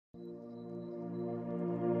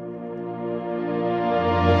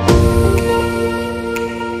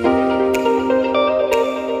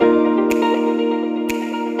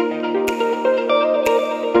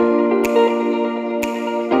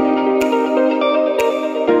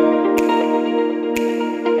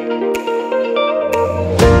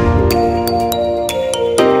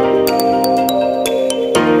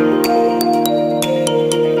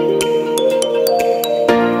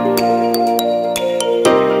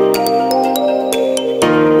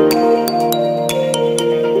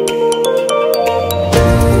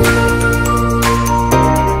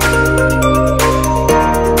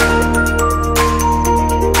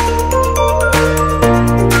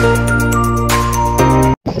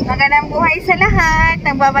Magandang buhay sa lahat.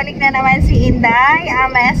 Nagbabalik na naman si Inday,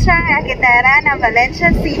 ang Maestra Raketera ng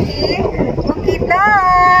Valencia City,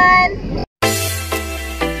 Bukidnon.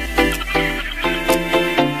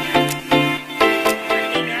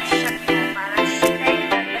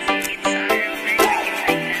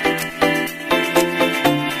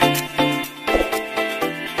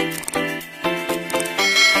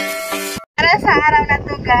 Sa araw na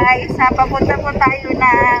to guys, papunta po tayo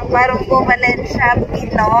ng Barobo, Valencia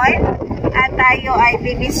Bukidnon at tayo ay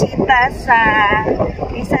bibisita sa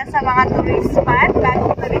isa sa mga tourist spot.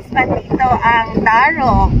 Bagong tourist spot dito ang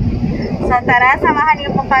DARU. So tara, samahan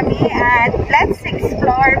niyo po kami at let's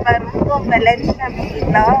explore Barobo, Valencia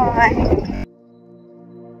Bukidnon.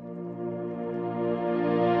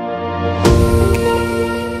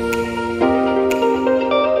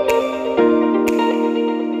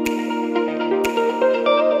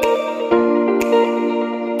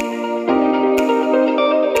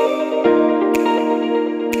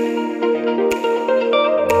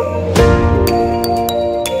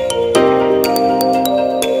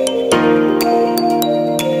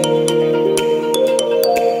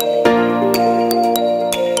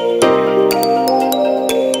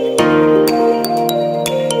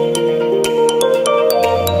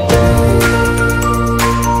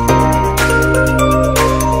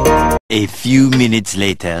 A few minutes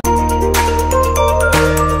later.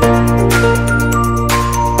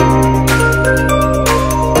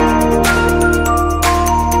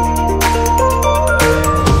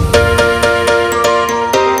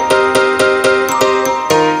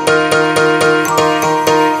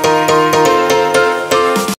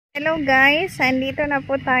 Hello guys, andito na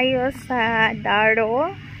po tayo sa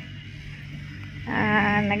DARU.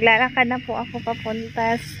 Naglalakad na po ako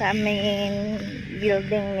papunta sa main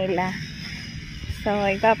building nila. So,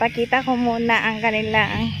 ipapakita ko muna ang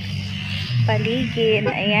kanilang paligid.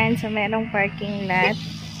 Ayan, so merong parking lot.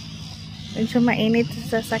 Medyo mainit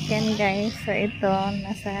sa sasakyan guys. So, ito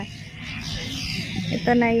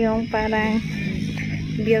na yung parang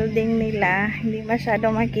building nila. Hindi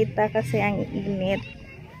masyado makita kasi ang init.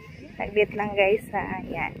 Saglit lang guys ha.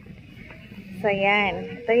 Ayan. So,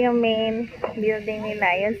 yan. Ito yung main building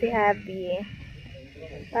nila. Yun si Happy.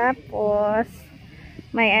 Tapos,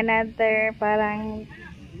 may another parang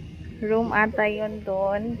room ata yun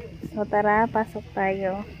doon. So, tara, pasok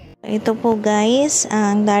tayo. Ito po guys,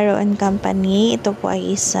 ang DARU Company. Ito po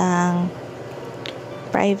ay isang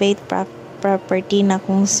private property na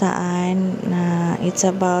kung saan it's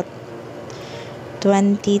about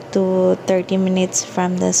 20 to 30 minutes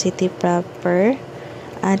from the city proper.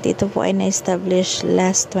 At ito po ay na-establish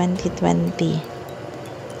last 2020.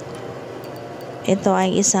 Ito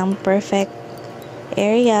ay isang perfect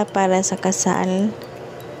area para sa kasal,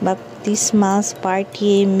 baptismals,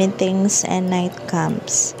 party, meetings, and night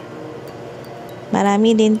camps.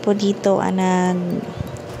 Marami din po dito ang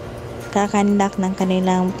nagkakandak ng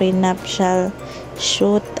kanilang prenuptial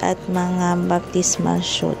shoot at mga baptismal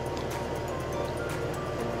shoot.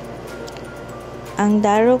 Ang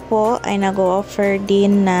DARU po ay nag-offer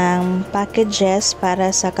din ng packages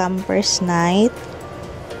para sa campers night,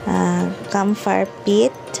 campfire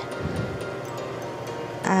pit,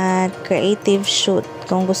 at creative shoot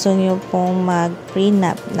kung gusto nyo pong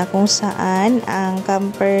mag-prenup, na kung saan ang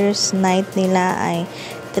campers night nila ay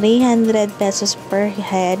 300 pesos per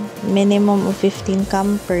head, minimum of 15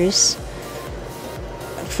 campers.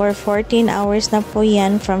 For 14 hours na po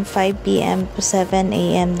yan, from 5 p.m. to 7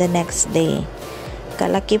 a.m. the next day.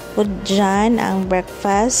 Kalaki po dyan ang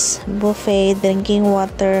breakfast, buffet, drinking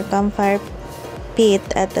water, campfire pit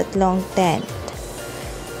at tatlong tent.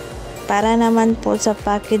 Para naman po sa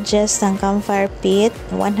packages ng campfire pit,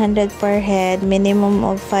 100 per head, minimum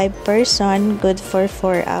of 5 person, good for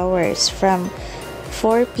 4 hours from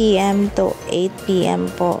 4 p.m. to 8 p.m.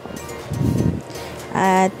 po.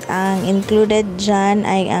 At ang included dyan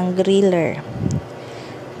ay ang griller.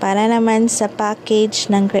 Para naman sa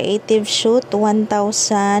package ng creative shoot, 1,000,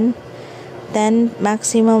 10,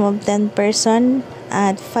 maximum of 10 person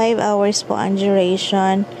at 5 hours po ang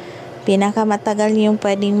duration. Pinakamatagal yung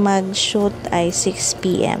pwedeng mag-shoot ay 6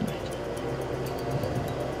 p.m.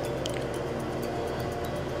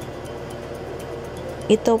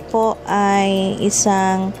 Ito po ay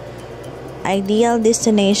isang ideal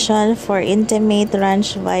destination for intimate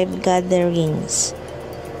ranch vibe gatherings.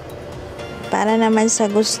 Para naman sa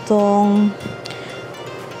gustong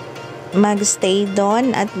magstay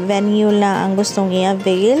doon at venue lang ang gustong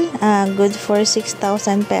i-avail, good for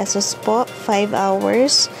 6,000 pesos po, 5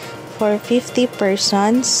 hours for 50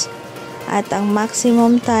 persons At ang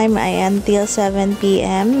maximum time ay until 7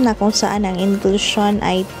 p.m. na kung saan ang inclusion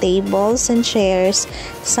ay tables and chairs,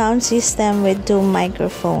 sound system with 2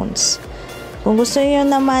 microphones. Kung gusto niyo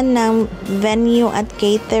naman ng venue at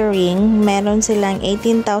catering, meron silang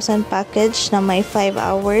 18,000 package na may 5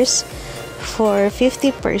 hours for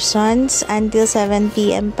 50 persons until 7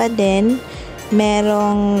 p.m. pa din.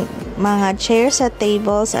 Merong mga chairs at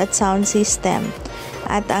tables at sound system.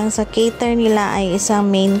 At ang sa cater nila ay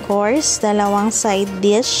isang main course, 2 side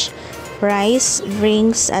dish, rice,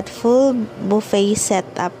 drinks at full buffet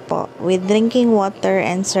setup po with drinking water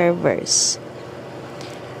and servers.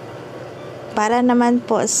 Para naman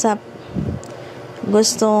po sa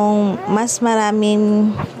gustong mas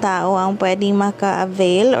maraming tao ang pwedeng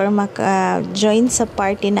maka-avail or maka-join sa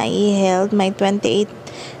party na i-held, may 28,000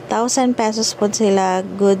 pesos po sila,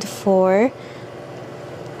 good for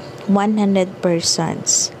 100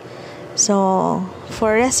 persons. So,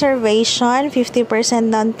 for reservation,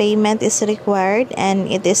 50% down payment is required and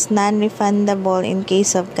it is non-refundable in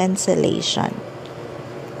case of cancellation.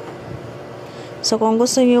 So, kung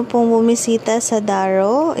gusto niyo pong bumisita sa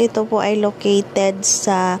DARU, ito po ay located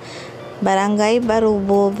sa Barangay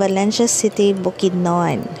Barobo, Valencia City,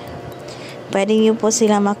 Bukidnon. Pwede niyo po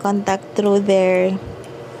sila makontak through their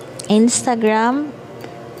Instagram,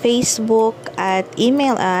 Facebook at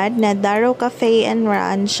email ad na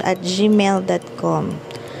darucafeandranch@gmail.com.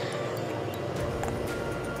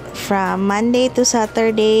 From Monday to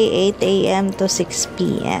Saturday, 8 a.m. to 6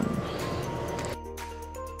 p.m.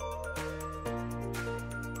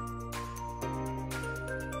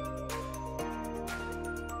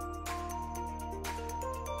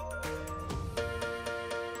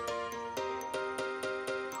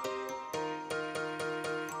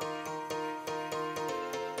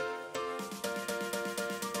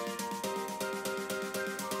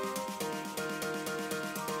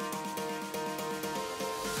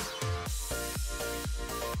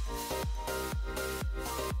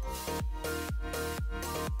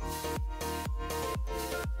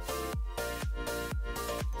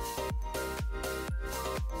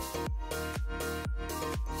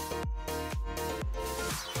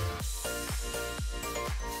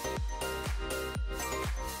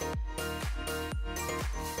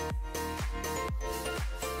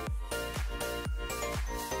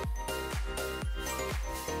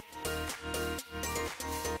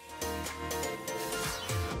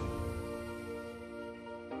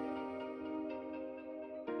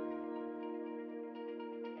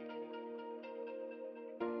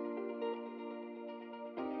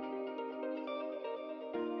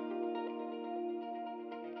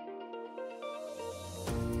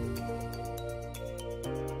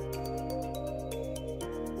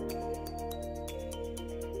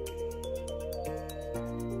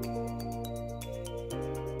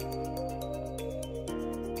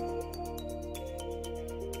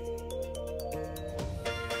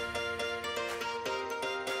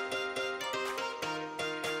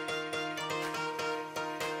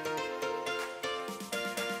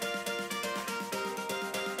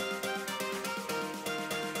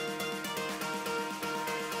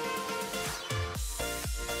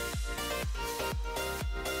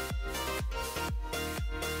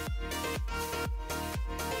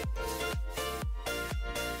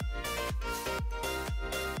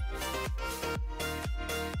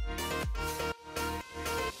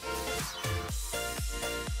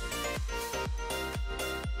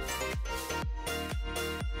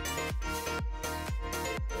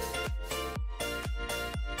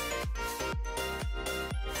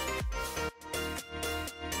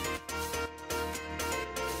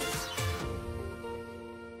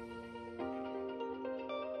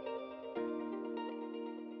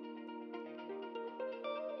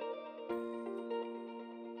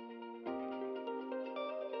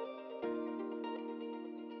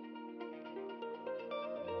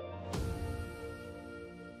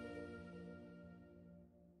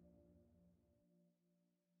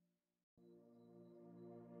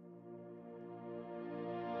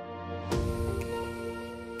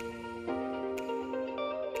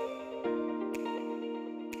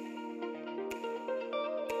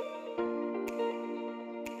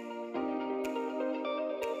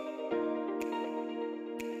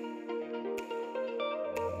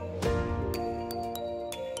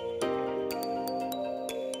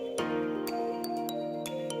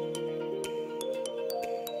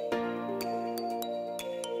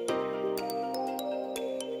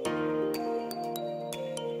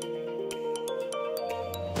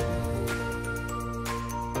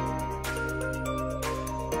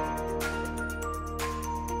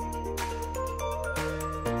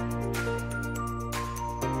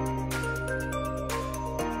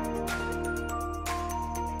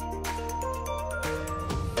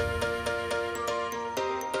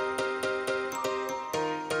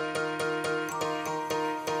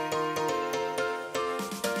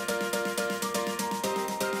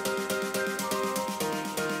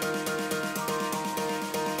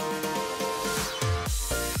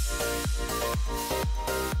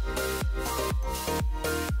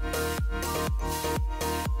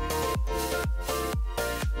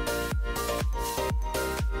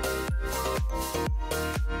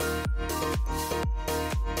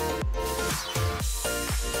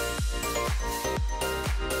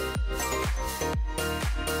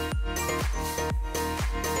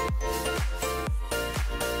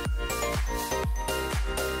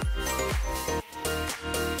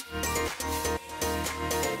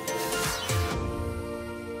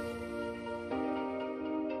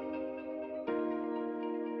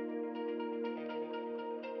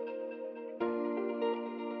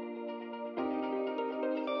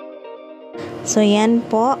 So yan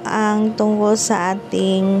po ang tungkol sa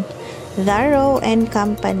ating DARU and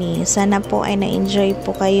Company. Sana po ay na-enjoy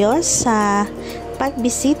po kayo sa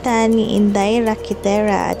pagbisita ni Inday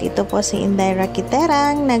Raketera. At ito po si Inday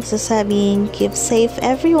Raketera ang nagsasabing keep safe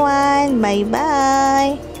everyone. Bye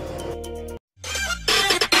bye!